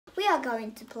are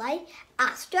going to play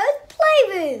Astro's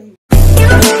Playroom.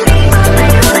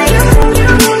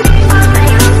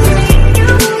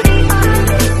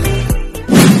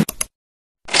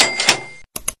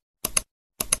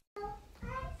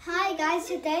 Hi guys,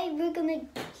 today we're going to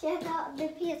check out the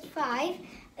PS5.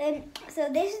 So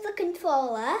this is the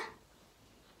controller,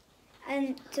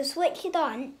 and to switch it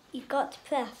on you've got to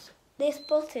press this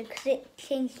button because it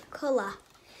changed colour.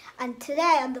 And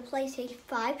today on the PlayStation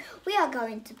 5 we are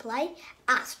going to play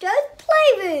Astro's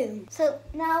Playroom. So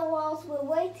now whilst we're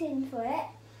waiting for it,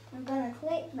 I'm going to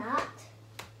click that,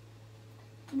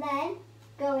 then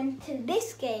go into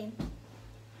this game.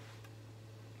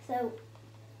 So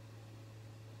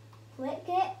click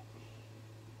it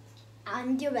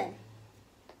and you're in.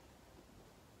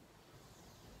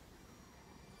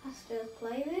 Astro's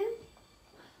Playroom.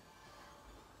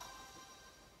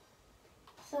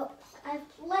 So I've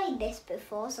played this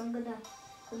before, so I'm going to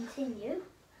continue.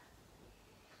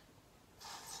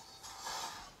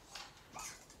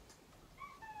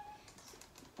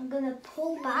 I'm going to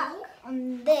pull back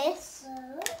on this.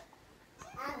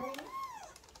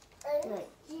 Like,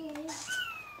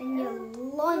 and you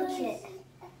launch it.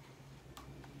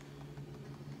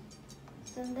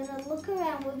 So I'm going to look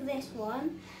around with this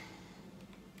one,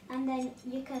 and then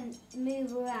you can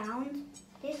move around.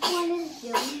 This one is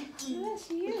jump.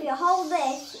 If you hold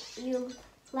this, you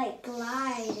like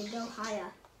glide and go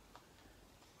higher.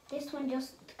 This one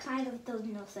just kind of does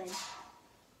nothing.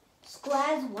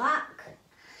 Squares whack.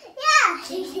 Yeah.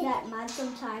 You get mad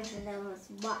sometimes and they'll just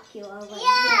whack you over.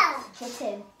 Yeah. Hit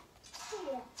him.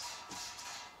 Yeah.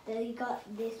 Then you got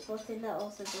this button that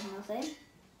also does nothing.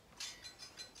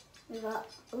 We got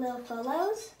little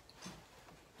fellows.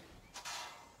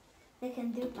 They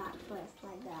can do backflips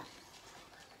like that.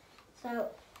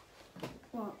 So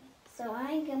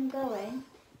I am going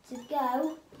to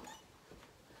go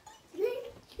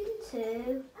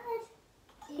to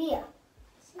here.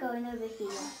 Going over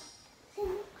here.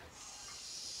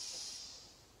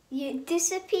 You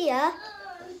disappear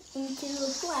into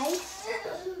a place.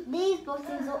 These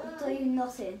buttons do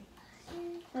nothing.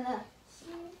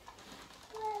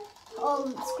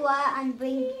 Hold square and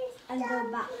bring and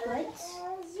go backwards.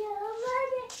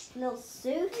 Little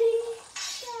suit.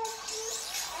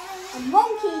 And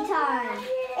monkey time!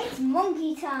 It's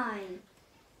monkey time!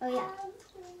 Oh yeah.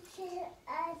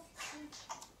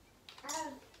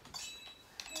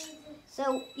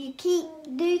 So you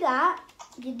do that,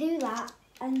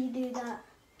 and you do that.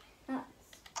 That's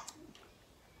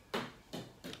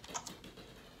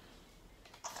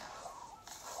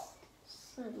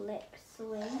slip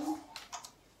swing.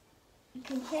 You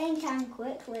can change hand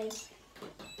quickly.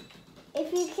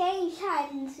 If you change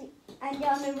hands and you're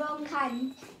on the wrong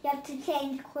hand, you have to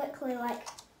change quickly like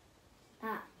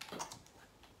that.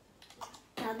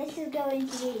 Now this is going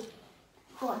to be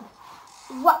fun.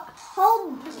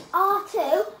 Hold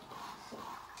R2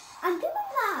 and doing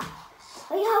that.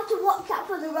 But you have to watch out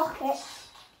for the rockets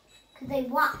because they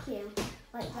whack you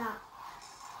like that.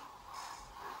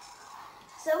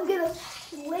 So I'm going to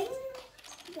swing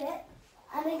it,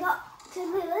 and I got to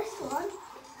do this one.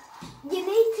 You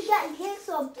need to get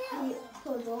jigsaw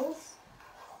puzzles.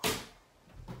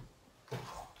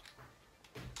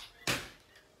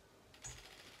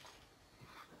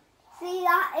 See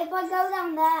that? If I go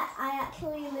down there, I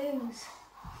actually lose.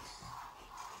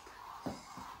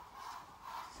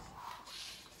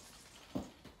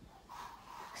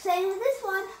 Same with this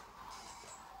one.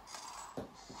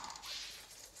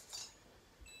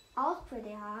 I was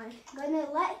pretty high. I'm going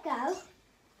to let go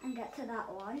and get to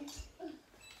that one.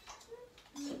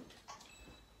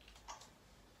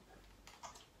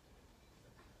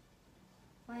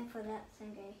 Wait for that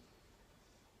thingy.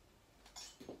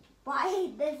 Why?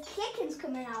 There's chickens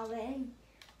coming out of it.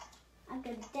 I'm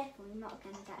definitely not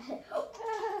going to get hit. Oh.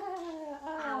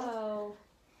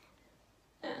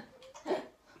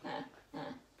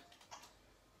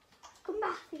 Come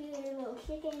back here, you little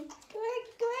chicken. Quick,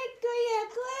 quick.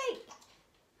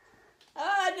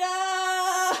 Oh no!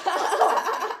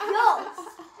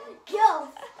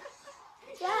 Just.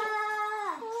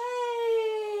 Yeah.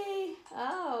 Hey.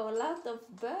 Oh, lots of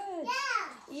birds.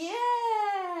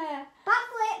 Yeah.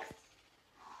 Backflip.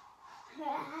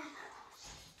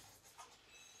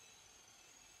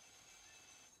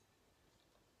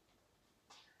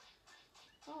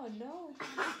 Oh no. Ow.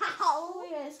 Oh,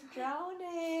 it's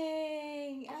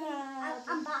drowning.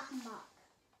 I'm back.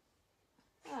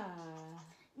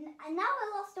 And now I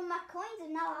lost all my coins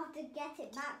and now I have to get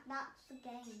it back. That's the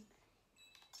game.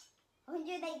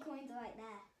 108 coins right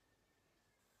there.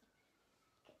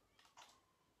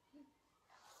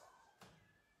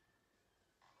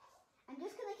 And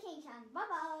just gonna change hands. Bye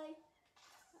bye.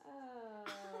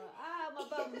 My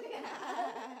bum.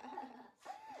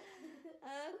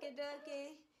 Okay,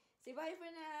 dokie. Say bye for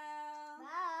now.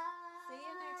 Bye. See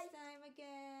you next time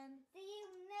again.